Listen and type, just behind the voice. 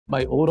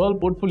My overall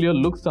portfolio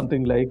looks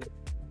something like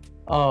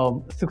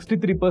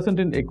 63%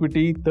 in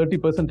equity,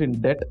 30%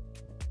 in debt,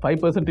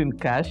 5% in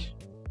cash,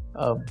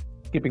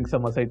 keeping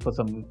some aside for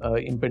some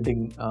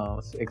impending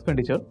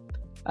expenditure,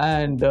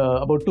 and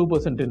about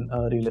 2% in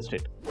real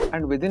estate.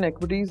 And within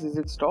equities, is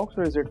it stocks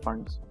or is it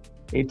funds?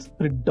 It's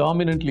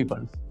predominantly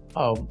funds,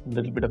 a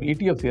little bit of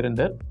ETFs here and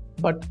there,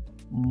 but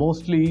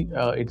mostly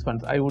it's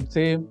funds. I would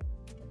say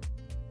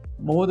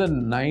more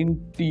than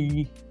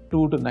 92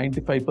 to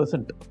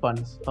 95%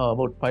 funds,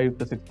 about 5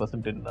 to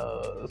 6% in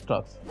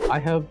stocks. I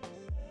have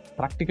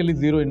practically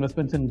zero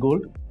investments in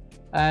gold,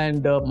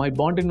 and my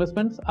bond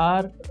investments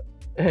are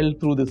held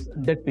through this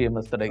debt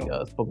PMS that I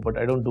spoke about.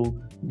 I don't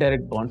do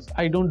direct bonds.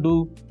 I don't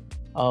do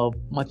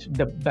much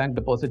bank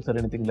deposits or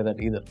anything like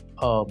that either.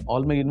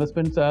 All my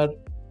investments are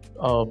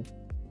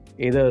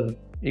either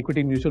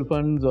equity mutual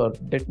funds or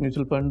debt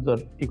mutual funds or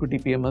equity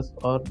PMS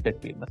or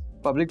debt PMS.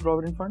 Public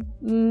provident fund?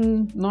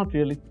 Not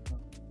really.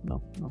 No.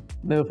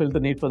 Never felt the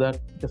need for that.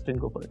 Just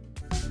didn't go for it.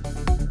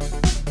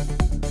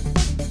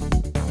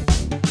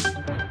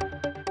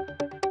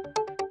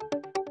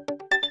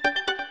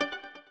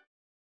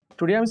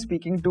 Today I'm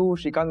speaking to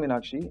Srikanth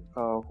Meenakshi,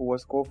 who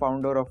was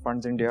co-founder of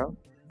Funds India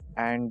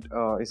and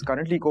is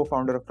currently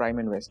co-founder of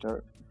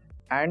PrimeInvestor,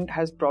 and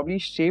has probably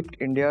shaped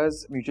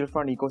India's mutual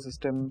fund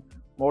ecosystem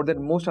more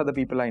than most other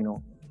people I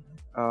know.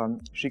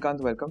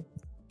 Srikanth, welcome.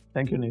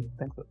 Thank you, Neil.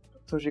 Thanks.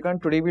 So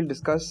Srikanth, today we'll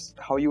discuss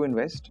how you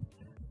invest,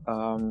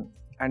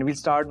 and we'll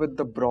start with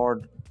the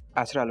broad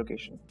asset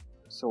allocation.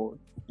 So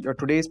your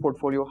today's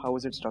portfolio, how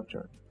is it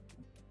structured?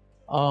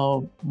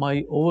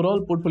 My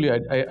overall portfolio,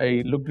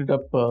 I looked it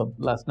up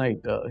last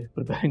night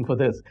preparing for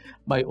this.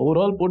 My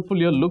overall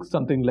portfolio looks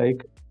something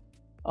like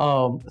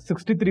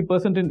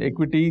 63% in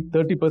equity,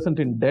 30%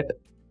 in debt,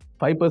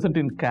 5%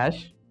 in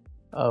cash,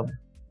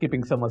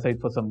 keeping some aside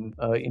for some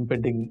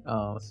impending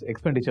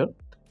expenditure,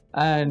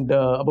 and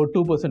about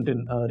 2%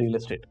 in real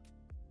estate.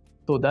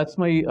 So that's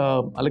my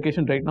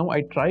allocation right now.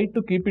 I try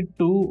to keep it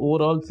to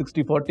overall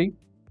 60-40,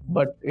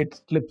 but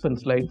it slips and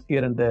slides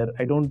here and there.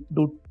 I don't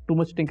do too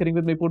much tinkering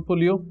with my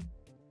portfolio,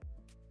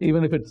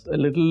 even if it's a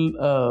little,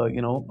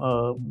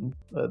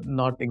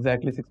 not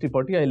exactly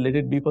 60-40. I let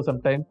it be for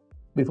some time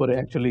before I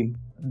actually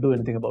do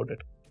anything about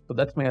it. So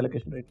that's my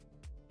allocation rate.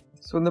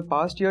 So in the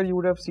past year, you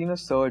would have seen a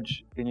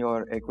surge in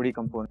your equity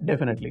component.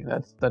 Definitely,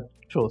 that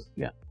shows.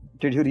 Yeah.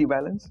 Did you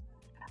rebalance?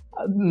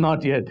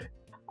 Not yet.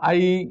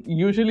 I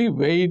usually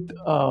wait.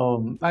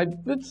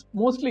 It's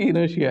mostly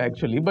inertia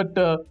actually, but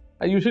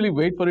I usually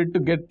wait for it to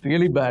get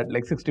really bad,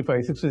 like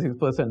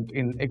 65-66%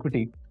 in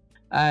equity,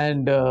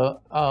 and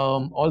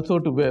also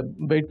to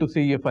wait to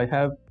see if I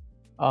have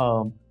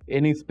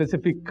any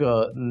specific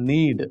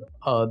need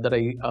that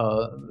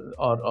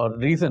or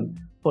reason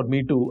for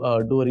me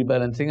to do a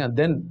rebalancing, and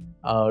then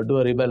do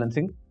a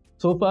rebalancing.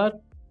 So far,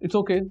 it's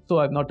okay. So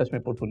I've not touched my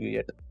portfolio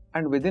yet.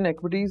 And within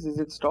equities, is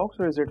it stocks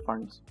or is it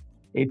funds?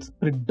 It's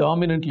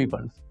predominantly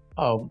funds,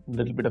 a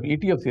little bit of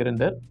ETFs here and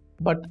there,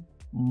 but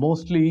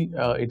mostly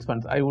it's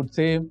funds. I would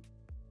say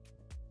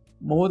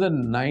more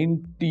than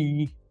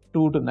 92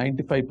 to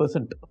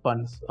 95%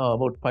 funds,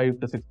 about 5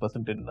 to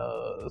 6% in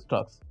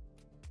stocks.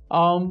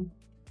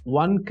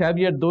 One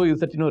caveat though is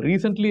that,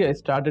 recently I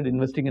started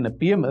investing in a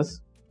PMS,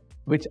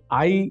 which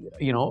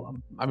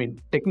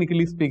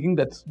technically speaking,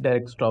 that's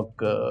direct stock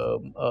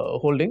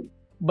holding.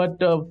 But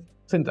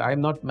since I'm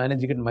not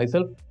managing it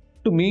myself,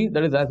 to me,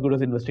 that is as good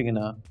as investing in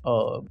a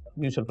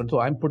mutual fund. So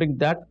I'm putting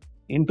that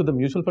into the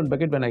mutual fund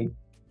bucket when I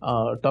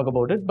talk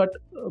about it. But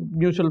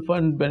mutual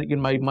fund, in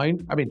my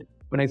mind,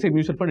 when I say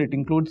mutual fund, it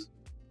includes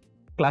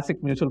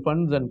classic mutual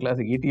funds and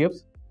classic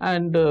ETFs,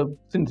 and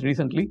since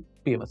recently,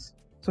 PMS.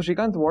 So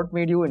Srikanth, what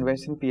made you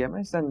invest in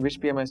PMS, and which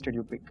PMS did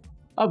you pick?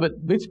 But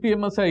which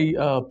PMS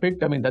I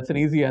picked, that's an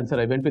easy answer.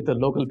 I went with the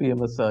local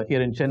PMS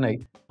here in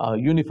Chennai,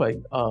 Unify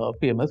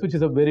PMS, which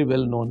is a very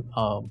well-known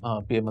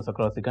PMS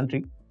across the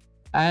country.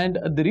 And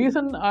the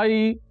reason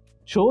I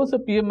chose a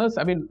PMS,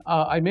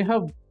 I may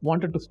have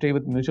wanted to stay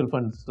with mutual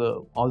funds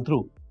all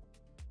through,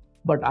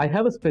 but I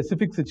have a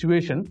specific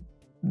situation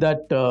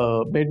that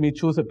made me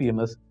choose a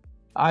PMS.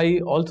 I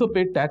also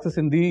paid taxes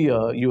in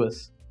the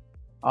US.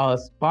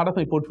 Part of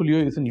my portfolio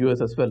is in US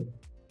as well.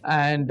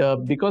 And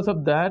because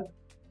of that,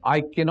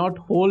 I cannot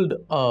hold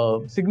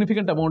a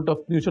significant amount of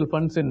mutual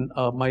funds in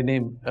my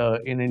name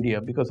in India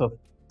because of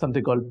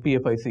something called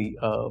PFIC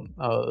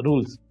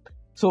rules.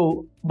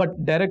 So,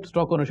 but direct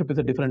stock ownership is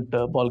a different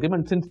ballgame.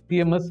 And since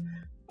PMS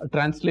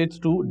translates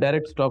to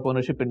direct stock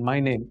ownership in my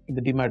name in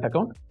the Demat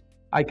account,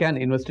 I can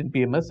invest in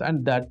PMS,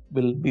 and that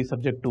will be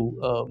subject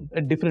to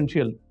a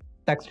differential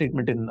tax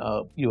treatment in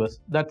US.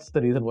 That's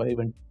the reason why I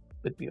went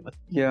with PMS.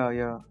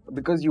 Yeah.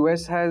 Because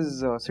US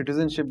has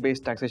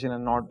citizenship-based taxation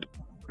and not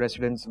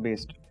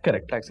residence-based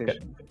taxation.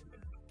 Correct.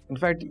 In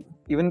fact,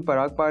 even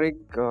Parag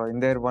Parikh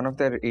in one of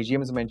their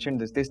AGMs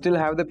mentioned this. They still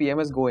have the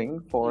PMS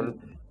going for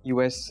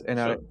US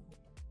NRI. Sure.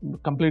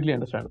 Completely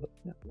understandable.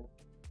 Yeah.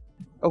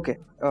 Okay.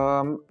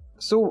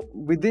 So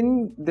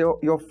within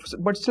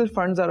but still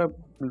funds are a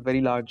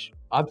very large.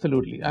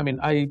 Absolutely.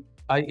 I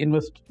I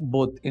invest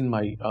both in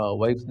my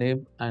wife's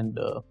name and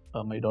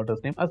my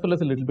daughter's name, as well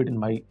as a little bit in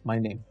my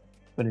name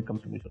when it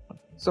comes to mutual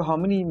funds. So how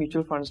many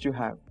mutual funds do you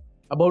have?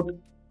 About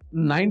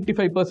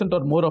 95%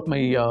 or more of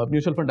my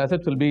mutual fund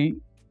assets will be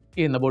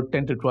in about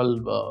 10 to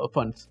 12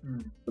 funds.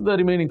 The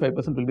remaining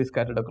 5% will be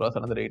scattered across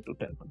another 8 to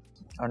 10 funds.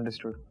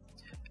 Understood.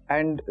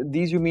 And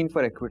these you mean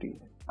for equity,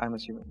 I'm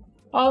assuming?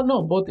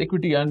 No, both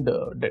equity and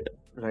debt.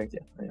 Right.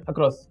 Yeah.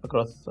 Across.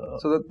 So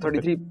the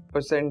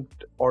 33%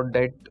 or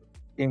debt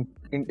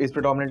is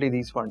predominantly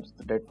these funds,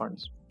 the debt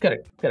funds.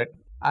 Correct.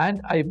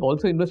 And I've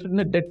also invested in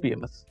a debt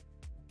PMS.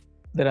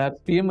 There are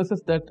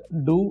PMSs that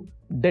do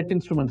debt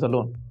instruments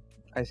alone.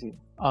 I see.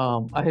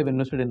 I have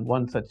invested in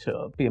one such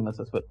PMS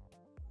as well.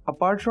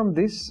 Apart from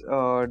this,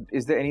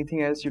 is there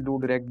anything else you do,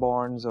 direct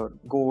bonds or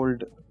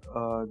gold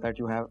that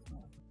you have?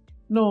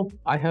 No,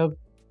 I have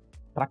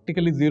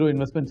practically zero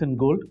investments in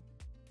gold,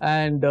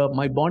 and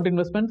my bond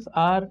investments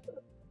are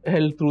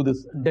held through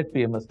this debt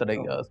PMS that I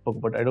spoke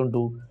about. I don't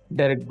do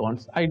direct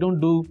bonds. I don't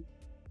do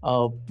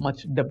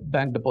much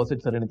bank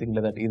deposits or anything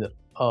like that either.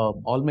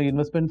 All my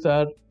investments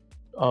are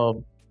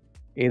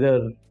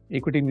either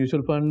equity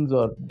mutual funds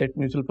or debt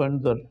mutual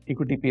funds or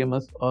equity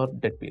PMS or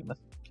debt PMS.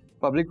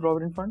 Public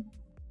provident fund?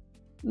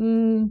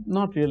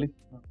 Not really.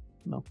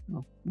 No.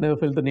 Never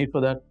felt the need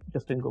for that.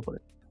 Just didn't go for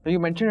it. You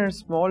mentioned a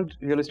small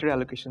real estate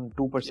allocation,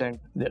 2%.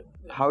 Yeah.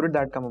 How did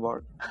that come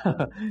about?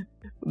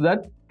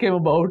 That came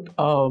about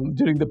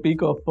during the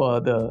peak of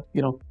the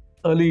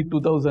early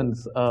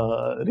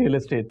 2000s real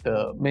estate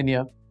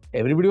mania.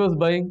 Everybody was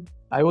buying.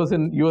 I was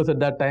in US at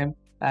that time,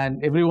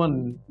 and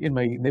everyone in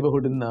my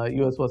neighborhood in the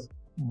US was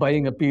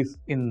buying a piece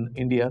in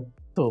India.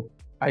 So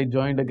I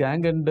joined a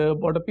gang and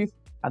bought a piece,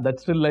 and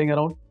that's still lying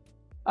around.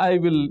 I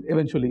will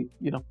eventually,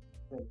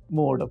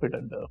 move out of it.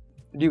 And do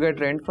you get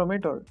rent from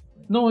it or?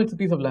 No, it's a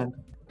piece of land.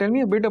 Tell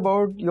me a bit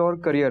about your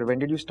career. When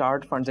did you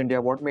start Funds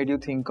India? What made you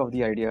think of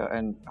the idea,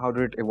 and how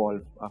did it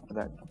evolve after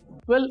that?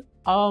 Well,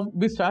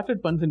 we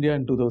started Funds India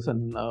in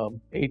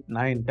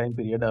 2008-9 time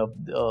period.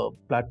 The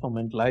platform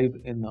went live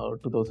in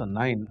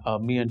 2009.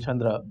 Me and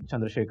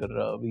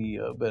Chandrasekhar, we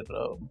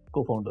were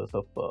co-founders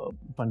of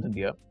Funds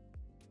India.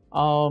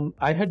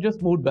 I had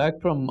just moved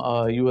back from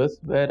US,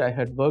 where I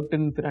had worked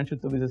in financial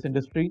services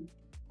industry,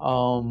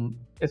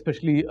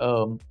 especially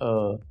a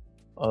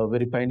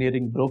very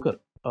pioneering broker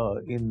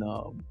in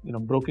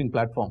broking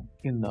platform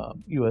in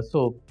US.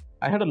 So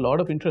I had a lot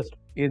of interest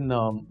in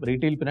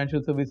retail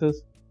financial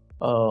services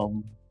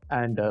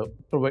and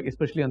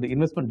especially on the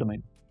investment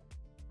domain.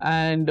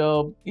 And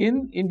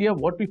in India,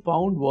 what we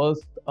found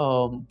was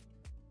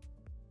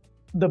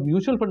the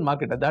mutual fund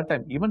market at that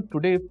time, even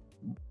today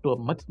to a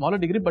much smaller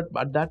degree, but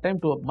at that time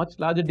to a much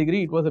larger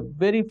degree, it was a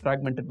very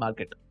fragmented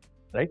market,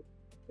 right?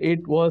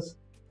 It was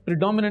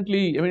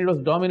predominantly, it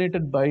was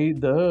dominated by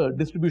the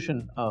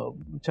distribution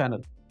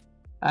channel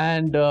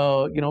and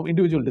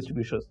individual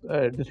distributors,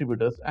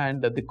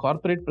 and the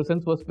corporate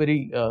presence was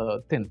very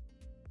thin.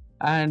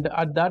 And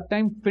at that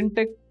time,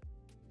 fintech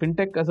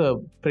as a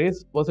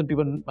phrase wasn't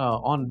even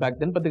on back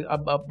then, but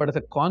as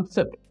a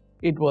concept,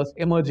 it was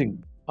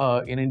emerging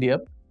in India.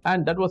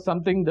 And that was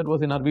something that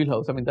was in our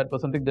wheelhouse. I mean, that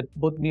was something that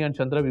both me and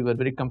Chandra, we were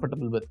very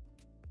comfortable with.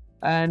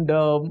 And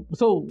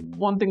so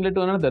one thing led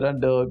to another,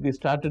 and we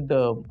started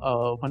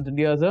Funds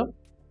India as a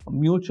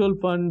mutual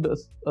fund,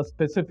 a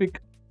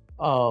specific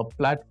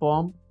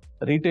platform,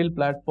 retail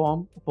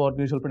platform for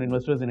mutual fund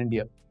investors in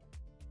India.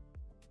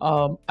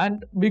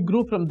 And we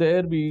grew from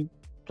there. We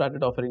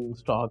started offering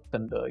stocks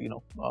and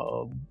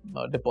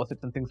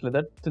deposits and things like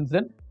that since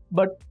then.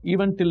 But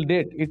even till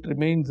date, it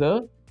remains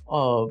a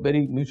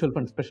very mutual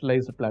fund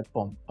specialized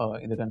platform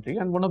in the country,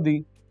 and one of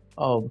the,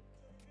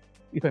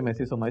 if I may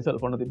say so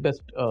myself, one of the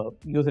best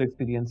user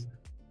experience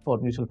for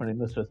mutual fund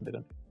investors in the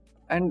country.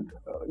 And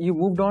you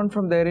moved on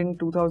from there in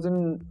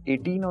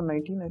 2018 or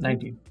 19? I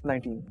think?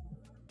 19.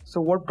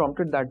 So what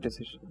prompted that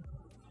decision?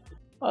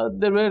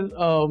 There were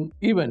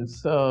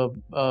events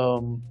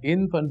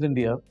in Funds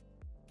India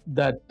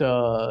that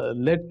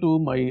led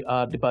to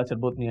our departure,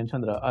 both me and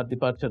Chandra, our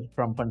departure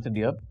from Funds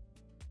India.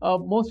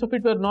 Most of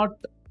it were not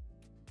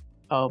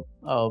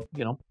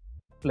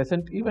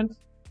pleasant events,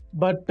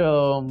 but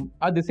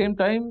at the same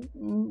time,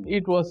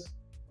 it was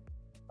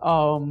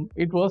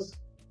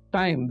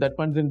time that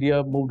Funds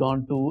India moved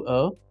on to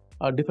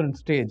a different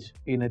stage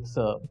in its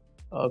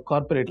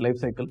corporate life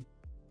cycle,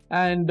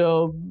 and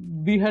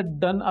we had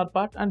done our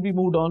part and we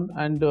moved on,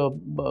 and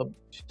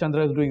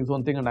Chandra is doing his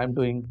own thing and I'm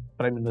doing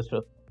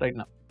PrimeInvestor right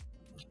now.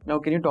 Now,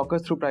 can you talk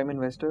us through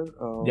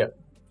PrimeInvestor? Yeah.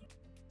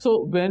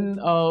 So when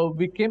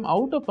we came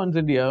out of Funds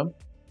India,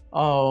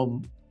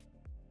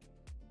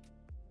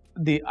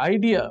 the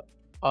idea,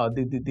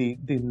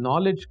 the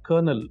knowledge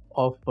kernel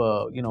of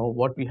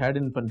what we had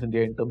in Funds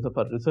India in terms of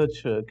our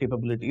research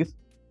capabilities,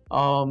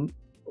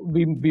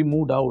 we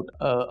moved out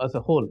as a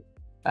whole.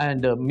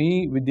 And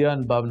me, Vidya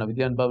and Bhavna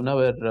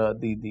were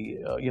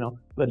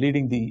were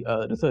leading the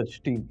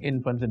research team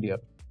in Funds India.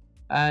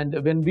 And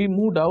when we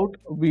moved out,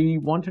 we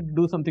wanted to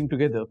do something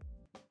together,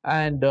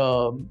 and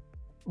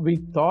we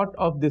thought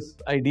of this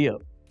idea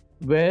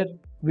where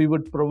we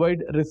would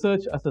provide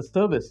research as a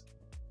service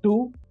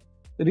to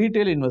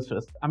retail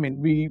investors. I mean,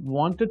 we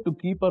wanted to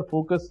keep our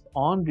focus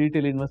on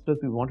retail investors.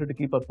 We wanted to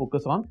keep our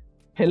focus on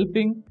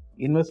helping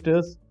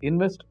investors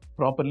invest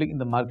properly in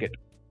the market.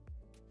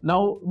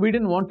 Now, we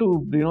didn't want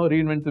to,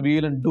 reinvent the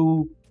wheel and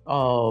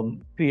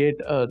create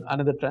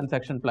another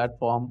transaction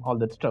platform, all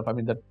that stuff. I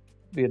mean, that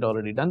we had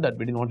already done that.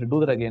 We didn't want to do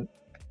that again.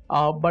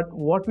 But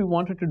what we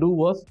wanted to do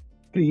was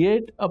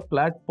create a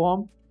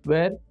platform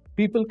where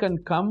people can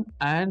come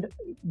and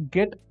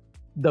get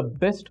the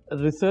best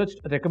researched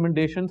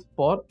recommendations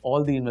for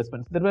all the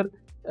investments. There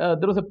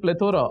was a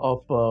plethora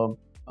of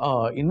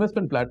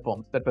investment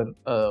platforms that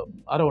were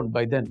around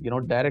by then,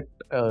 direct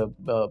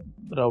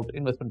route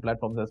investment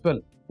platforms as well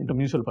into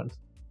mutual funds.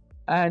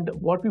 And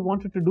what we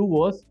wanted to do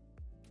was,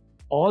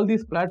 all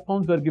these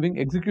platforms were giving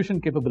execution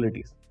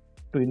capabilities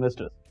to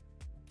investors.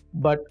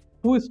 But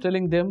who is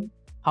telling them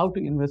how to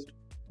invest,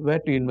 where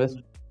to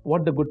invest,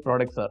 what the good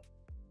products are?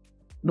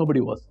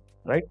 Nobody was,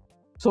 right?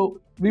 So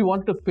we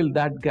want to fill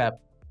that gap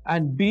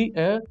and be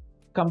a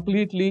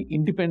completely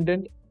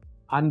independent,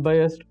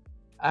 unbiased,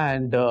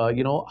 and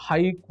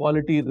high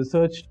quality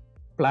research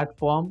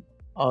platform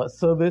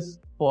service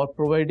for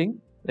providing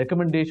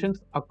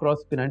recommendations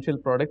across financial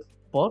products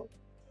for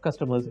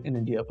customers in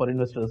India, for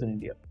investors in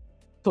India.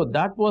 So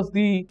that was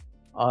the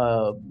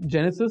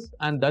genesis,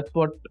 and that's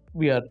what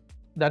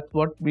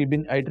we've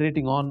been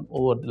iterating on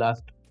over the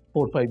last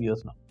 4 or 5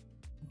 years now.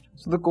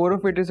 So the core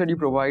of it is that you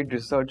provide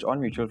research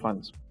on mutual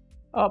funds.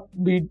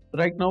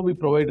 Right now we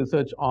provide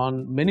research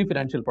on many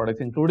financial products,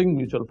 including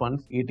mutual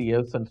funds,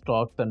 ETFs, and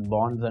stocks, and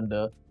bonds, and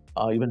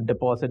even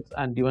deposits,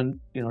 and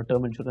even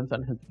term insurance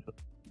and health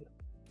insurance.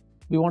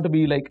 We want to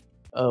be like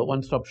a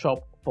one-stop shop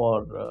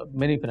for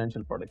many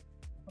financial products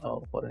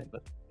for an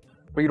investor.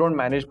 But you don't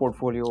manage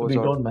portfolios. We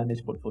don't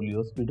manage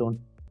portfolios. We don't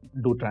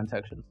do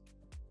transactions.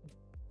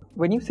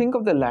 When you think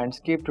of the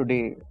landscape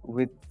today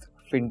with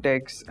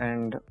fintechs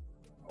and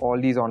all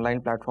these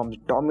online platforms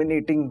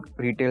dominating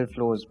retail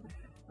flows,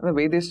 and the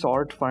way they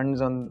sort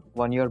funds on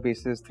 1-year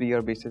basis,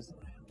 3-year basis,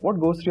 what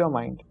goes through your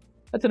mind?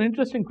 That's an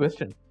interesting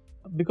question,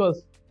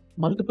 because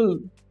multiple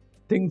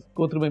things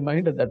go through my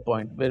mind at that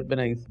point. When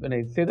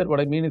I say that, what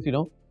I mean is,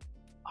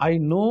 I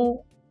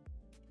know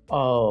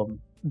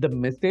the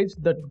message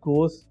that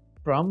goes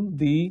from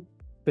the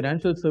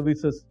financial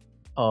services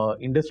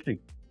industry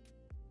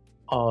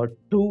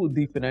to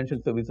the financial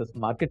services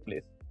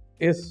marketplace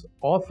is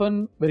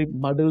often very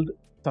muddled,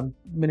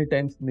 many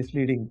times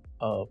misleading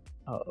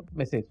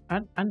message,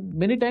 and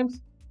many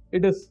times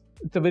it's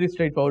a very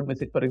straightforward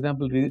message. For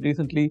example,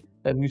 recently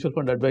a mutual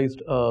fund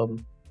advised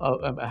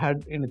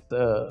had in its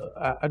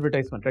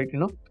advertisement, right?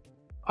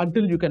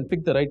 Until you can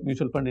pick the right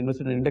mutual fund, invest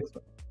in an index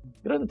fund.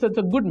 It's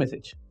a good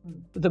message.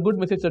 It's a good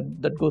message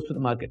that goes to the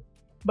market.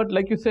 But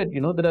like you said,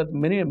 there are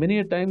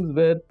many times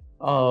where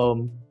a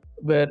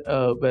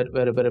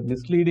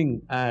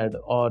misleading ad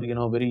or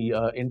very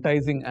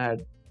enticing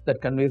ad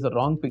that conveys a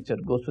wrong picture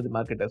goes to the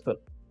market as well.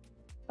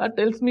 That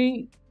tells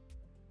me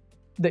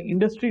the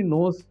industry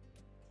knows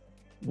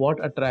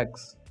what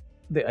attracts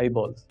the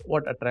eyeballs,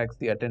 what attracts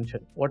the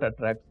attention, what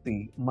attracts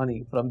the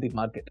money from the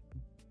market.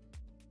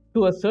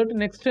 To a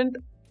certain extent,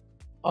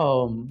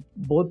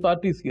 both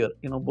parties here,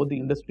 both the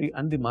industry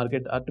and the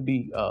market, are to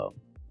be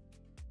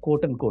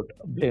quote unquote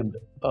blamed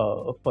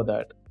for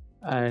that.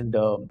 And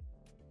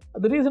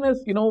the reason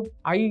is,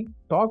 I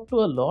talk to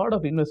a lot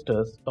of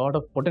investors, a lot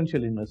of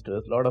potential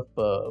investors, a lot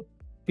of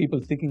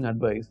people seeking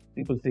advice,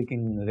 people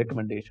seeking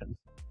recommendations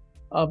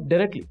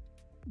directly.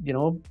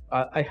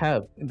 I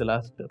have in the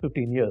last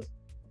 15 years,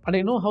 and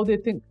I know how they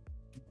think.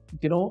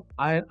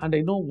 I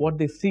know what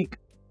they seek,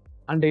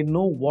 and I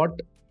know what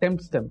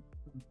tempts them.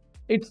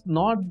 It's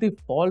not the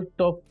fault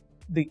of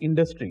the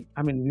industry.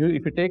 I mean,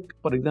 if you take,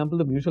 for example,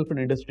 the mutual fund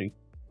industry,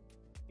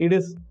 it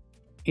is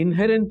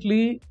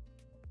inherently,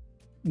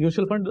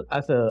 mutual fund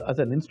as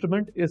an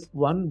instrument is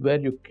one where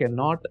you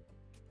cannot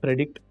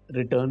predict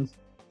returns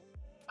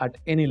at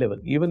any level.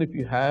 Even if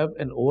you have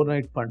an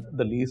overnight fund,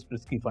 the least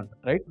risky fund,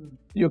 right?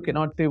 You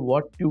cannot say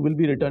what you will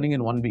be returning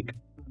in 1 week.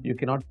 You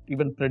cannot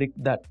even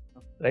predict that,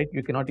 right?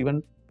 You cannot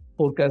even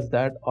forecast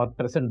that or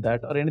present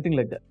that or anything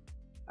like that.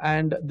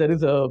 And there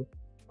is a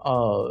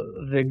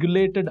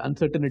regulated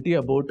uncertainty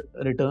about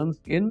returns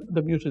in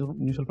the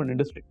mutual fund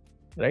industry,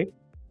 right?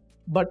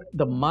 But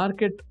the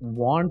market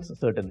wants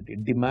certainty,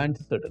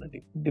 demands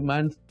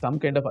some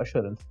kind of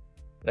assurance,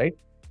 right?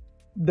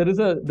 There is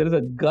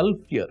a gulf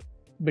here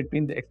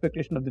between the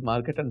expectation of the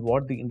market and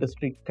what the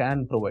industry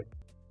can provide.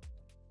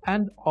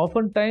 And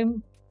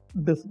oftentimes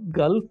this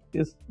gulf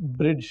is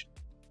bridged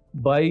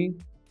by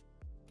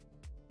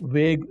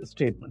vague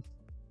statements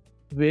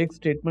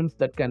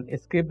that can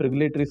escape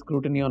regulatory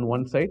scrutiny on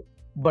one side,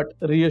 but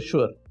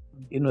reassure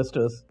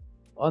investors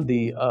on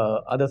the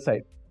other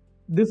side.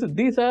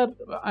 These are,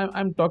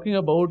 I'm talking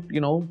about,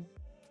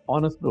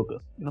 honest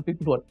brokers,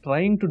 people who are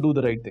trying to do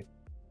the right thing.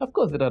 Of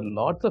course, there are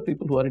lots of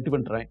people who aren't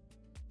even trying.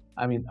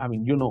 I mean,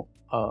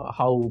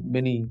 how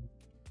many,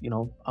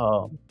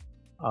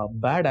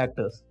 bad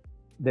actors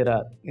there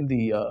are in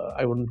the,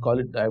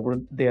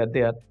 they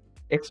are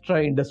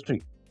extra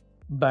industry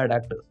bad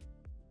actors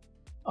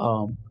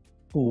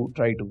who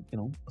try to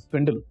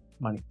swindle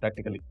money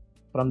practically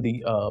from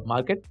the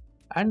market,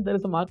 and there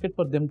is a market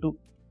for them to,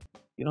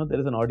 there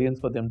is an audience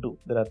for them to.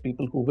 There are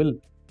people who will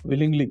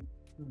willingly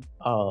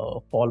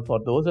fall for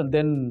those and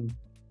then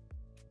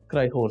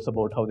cry hoarse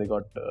about how they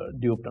got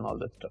duped and all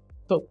that stuff.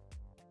 So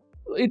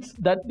it's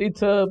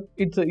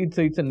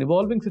an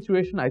evolving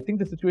situation. I think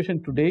the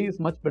situation today is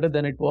much better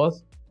than it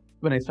was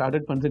when I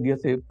started Funds India,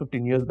 say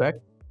 15 years back,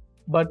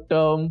 but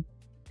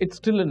it's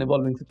still an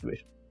evolving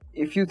situation.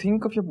 If you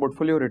think of your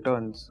portfolio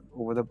returns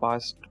over the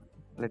past,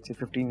 let's say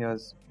 15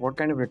 years, what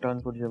kind of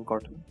returns would you have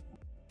gotten?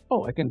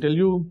 Oh, I can tell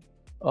you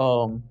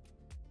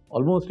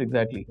almost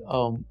exactly.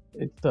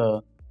 It's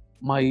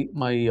my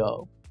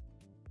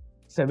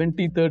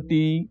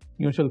 70-30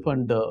 mutual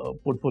fund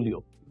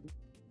portfolio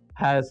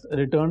has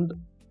returned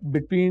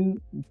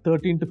between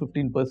 13 to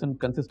 15%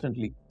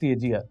 consistently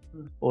CAGR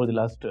over the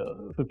last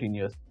 15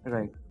 years.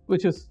 Right.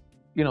 Which is,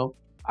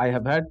 I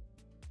have had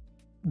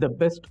the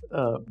best,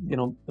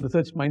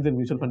 research minds in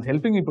mutual funds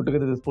helping me put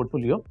together this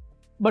portfolio,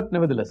 but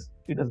nevertheless,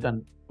 it has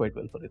done quite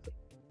well for itself.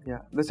 Yeah,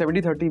 the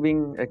 70-30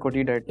 being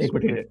equity debt.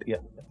 Equity debt, yeah.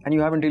 And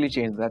you haven't really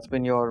changed. That's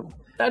been your...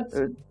 That's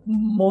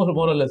more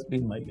or less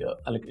been my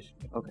allocation.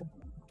 Okay.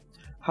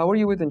 How are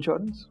you with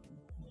insurance?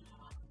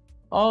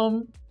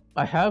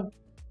 I have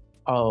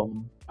a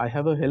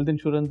health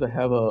insurance. I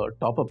have a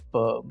top-up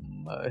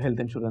health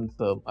insurance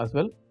as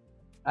well,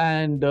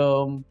 and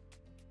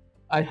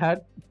I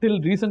had till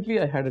recently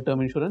I had a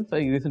term insurance. I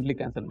recently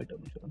cancelled my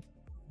term insurance.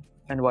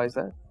 And why is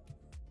that?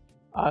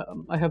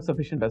 I have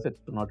sufficient assets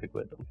to not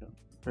require term insurance.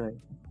 Right.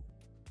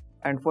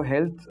 And for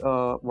health,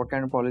 what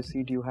kind of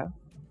policy do you have,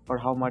 or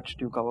how much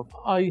do you cover?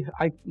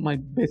 My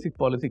basic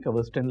policy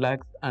covers 10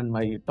 lakhs, and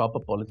my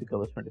top-up policy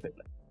covers 25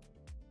 lakhs.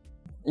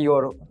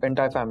 Your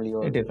entire family?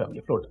 Or? Entire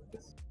family, float,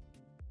 yes.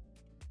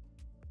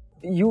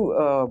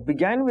 You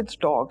began with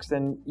stocks,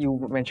 and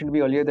you mentioned to me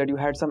earlier that you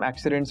had some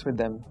accidents with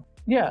them.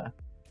 Yeah.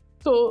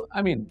 So,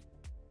 I mean,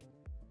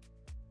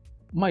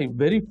 my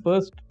very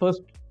first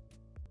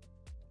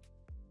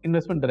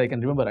investment that I can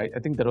remember, I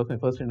think that was my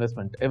first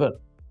investment ever,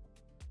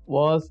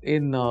 was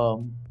in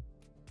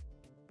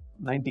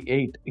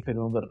 98, if I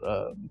remember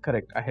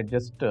correct. I had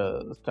just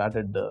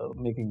started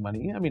making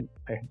money. I mean,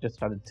 I had just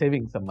started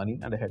saving some money,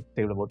 and I had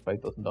saved about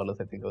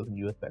 $5,000, I think I was in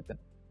US back then.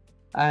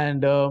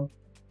 And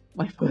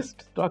my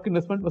first stock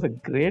investment was a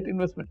great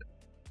investment.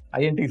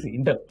 INTC,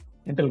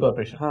 Intel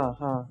Corporation.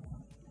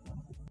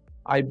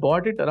 I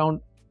bought it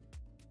around,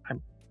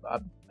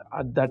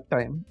 at that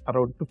time,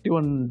 around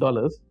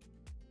 $51,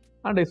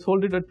 and I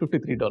sold it at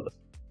 $53.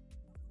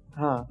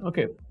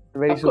 Okay.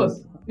 Very soon. Of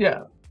course,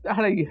 yeah.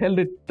 Had I held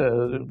it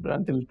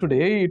until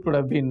today, it would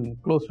have been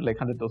close to like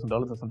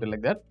 $100,000 or something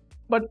like that.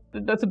 But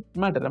it doesn't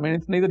matter. I mean,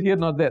 it's neither here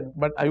nor there.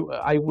 But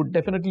I would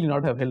definitely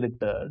not have held it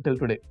till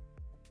today.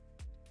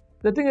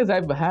 The thing is,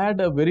 I've had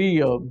a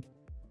very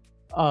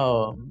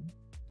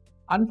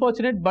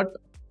unfortunate, but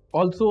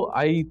also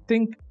I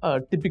think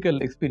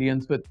typical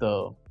experience with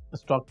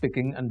stock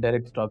picking and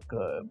direct stock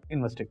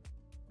investing.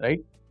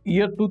 Right?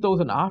 Year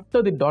 2000,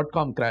 after the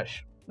dot-com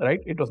crash.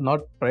 Right, it was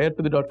not prior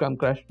to the dot-com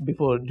crash,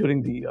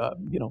 during the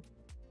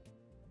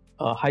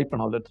hype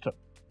and all that stuff.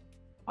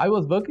 I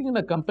was working in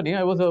a company.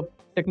 I was a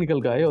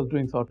technical guy. I was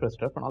doing software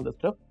stuff and all that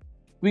stuff.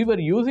 We were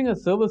using a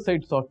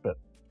server-side software.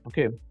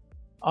 Okay,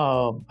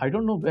 I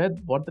don't know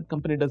what that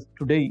company does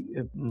today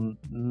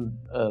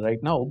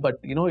right now, but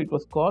it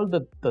was called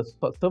the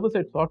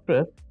server-side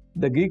software.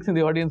 The geeks in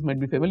the audience might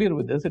be familiar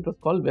with this. It was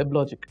called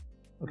WebLogic.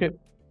 Okay,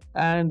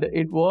 and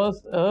it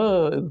was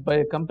by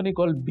a company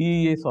called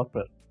BEA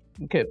Software.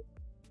 Okay,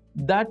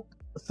 that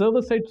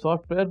server-side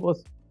software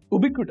was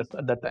ubiquitous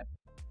at that time,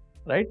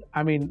 right?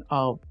 I mean,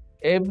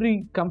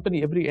 every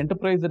company, every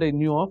enterprise that I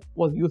knew of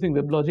was using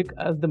WebLogic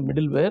as the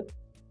middleware,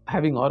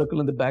 having Oracle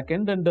in the back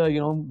end and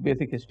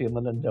basic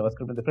HTML and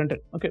JavaScript in the front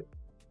end. Okay,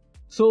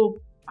 so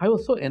I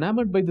was so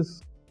enamored by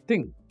this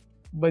thing,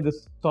 by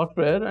this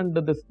software and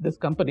this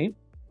company,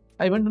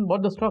 I went and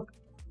bought the stock.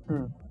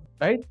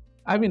 Right?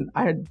 I mean,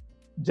 I had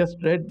just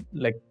read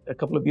like a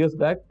couple of years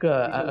back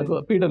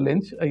Peter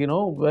Lynch,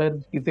 where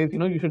he says,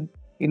 you should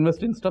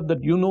invest in stuff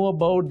that you know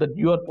about, that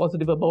you are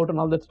positive about and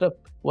all that stuff,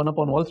 One Up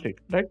on Wall Street,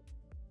 right?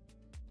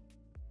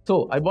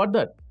 So I bought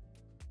that.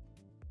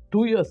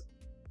 2 years,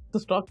 the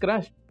stock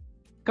crashed.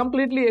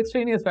 Completely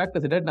extraneous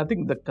factors. It had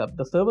nothing.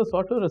 The server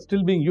software is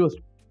still being used,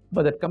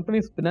 but that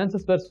company's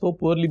finances were so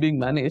poorly being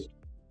managed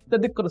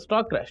that the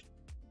stock crashed.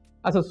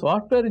 As a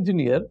software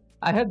engineer,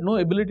 I had no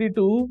ability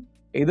to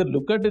either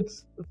look at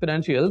its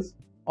financials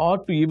or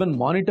to even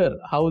monitor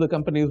how the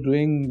company is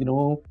doing,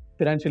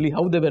 financially,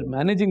 how they were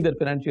managing their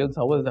financials,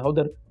 how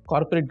their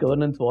corporate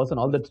governance was and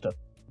all that stuff,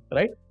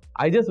 right?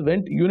 I just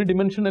went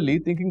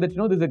unidimensionally thinking that,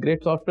 this is a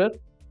great software.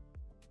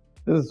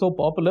 This is so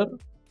popular.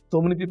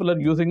 So many people are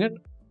using it.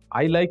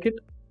 I like it.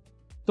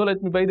 So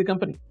let me buy the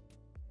company,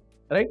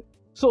 right?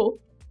 So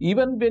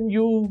even when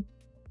you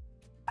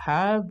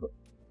have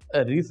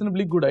a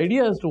reasonably good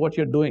idea as to what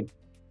you're doing,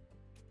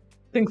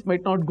 things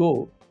might not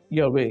go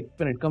your way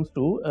when it comes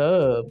to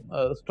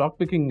a stock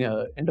picking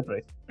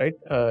enterprise, right?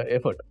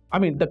 Effort. I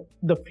mean,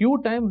 the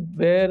few times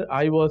where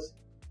I was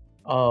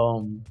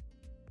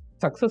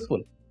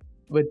successful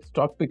with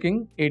stock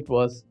picking, it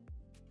was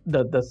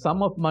the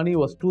sum of money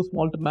was too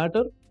small to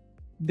matter.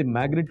 The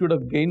magnitude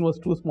of gain was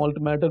too small to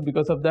matter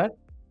because of that,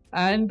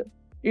 and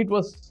it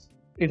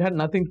had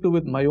nothing to do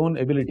with my own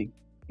ability.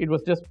 It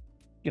was just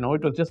it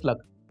was just luck,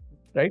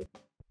 right?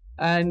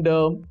 And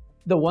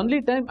the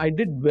only time I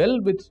did well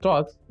with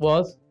stocks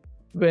was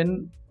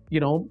when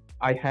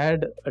I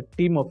had a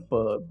team of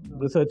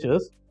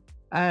researchers,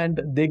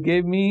 and they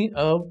gave me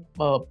a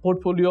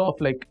portfolio of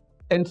like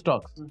 10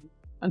 stocks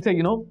and say,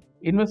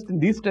 invest in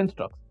these 10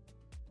 stocks.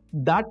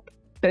 That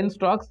 10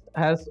 stocks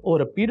has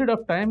over a period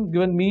of time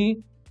given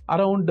me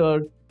around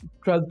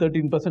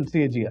 12-13%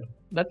 CAGR.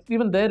 That's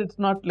even there. It's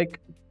not like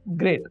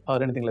great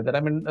or anything like that.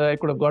 I mean, I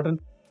could have gotten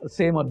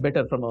same or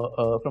better from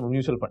a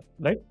mutual fund,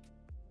 right?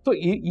 So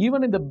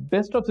even in the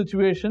best of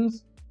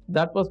situations,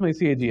 that was my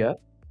CAGR,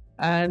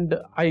 and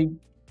I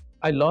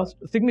lost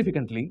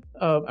significantly.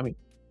 I mean,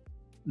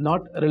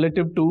 not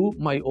relative to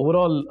my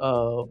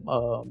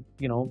overall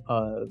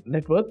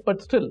net worth,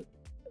 but still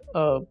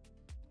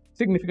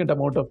significant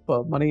amount of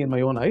money in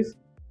my own eyes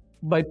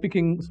by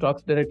picking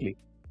stocks directly.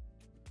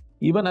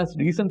 Even as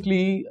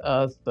recently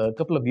as a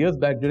couple of years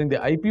back during the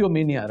IPO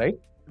mania, right?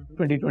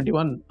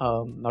 2021,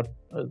 not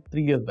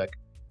 3 years back.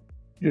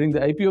 During the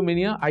IPO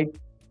mania, I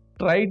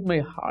tried my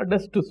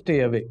hardest to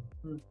stay away.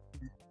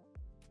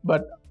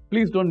 But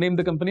please don't name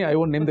the company. I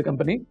won't name the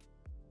company.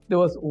 There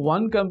was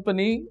one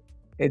company,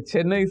 a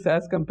Chennai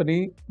SaaS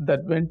company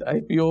that went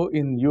IPO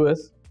in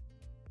US.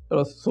 It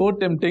was so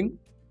tempting.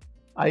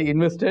 I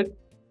invested,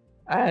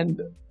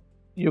 and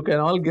you can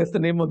all guess the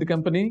name of the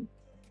company,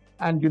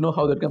 and you know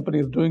how that company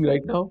is doing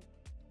right now.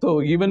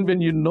 So even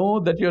when you know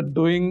that you're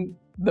doing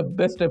the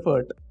best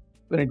effort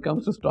when it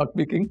comes to stock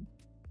picking,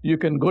 you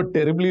can go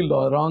terribly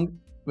wrong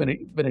when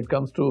it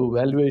comes to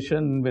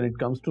valuation, when it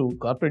comes to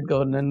corporate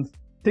governance,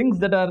 things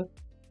that are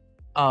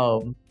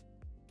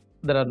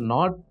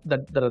not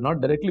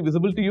directly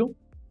visible to you,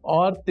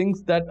 or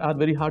things that are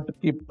very hard to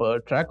keep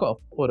track of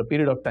over a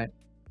period of time.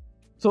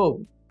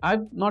 So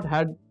I've not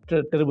had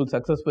terrible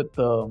success with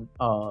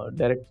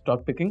direct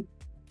stock picking,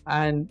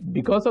 and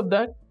because of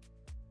that,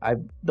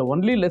 the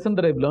only lesson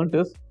that I've learned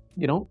is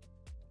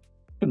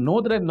to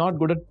know that I'm not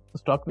good at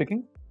stock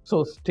picking.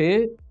 So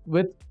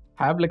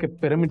have like a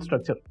pyramid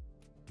structure.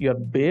 Your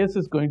base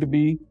is going to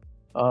be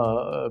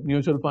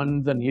mutual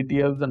funds and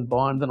ETFs and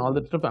bonds and all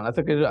that stuff. And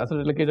asset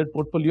allocated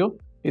portfolio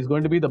is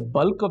going to be the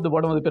bulk of the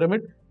bottom of the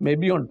pyramid.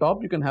 Maybe on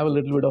top you can have a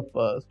little bit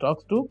of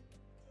stocks to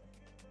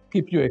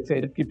keep you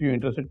excited, keep you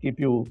interested, keep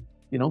you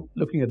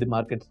looking at the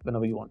markets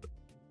whenever you want to.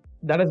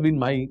 That has been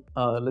my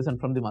lesson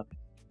from the market.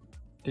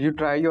 Did you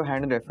try your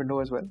hand in F&O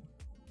as well?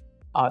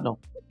 No,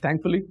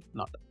 thankfully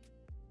not.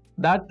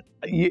 That,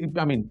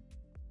 I mean,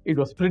 it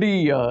was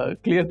pretty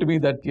clear to me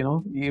that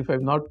if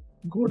I'm not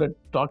good at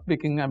stock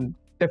picking, I'm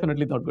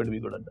definitely not going to be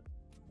good at that.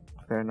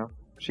 Fair enough.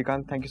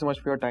 Srikanth, thank you so much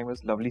for your time. It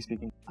was lovely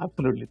speaking.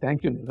 Absolutely.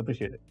 Thank you, Neil.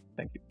 Appreciate it.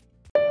 Thank you.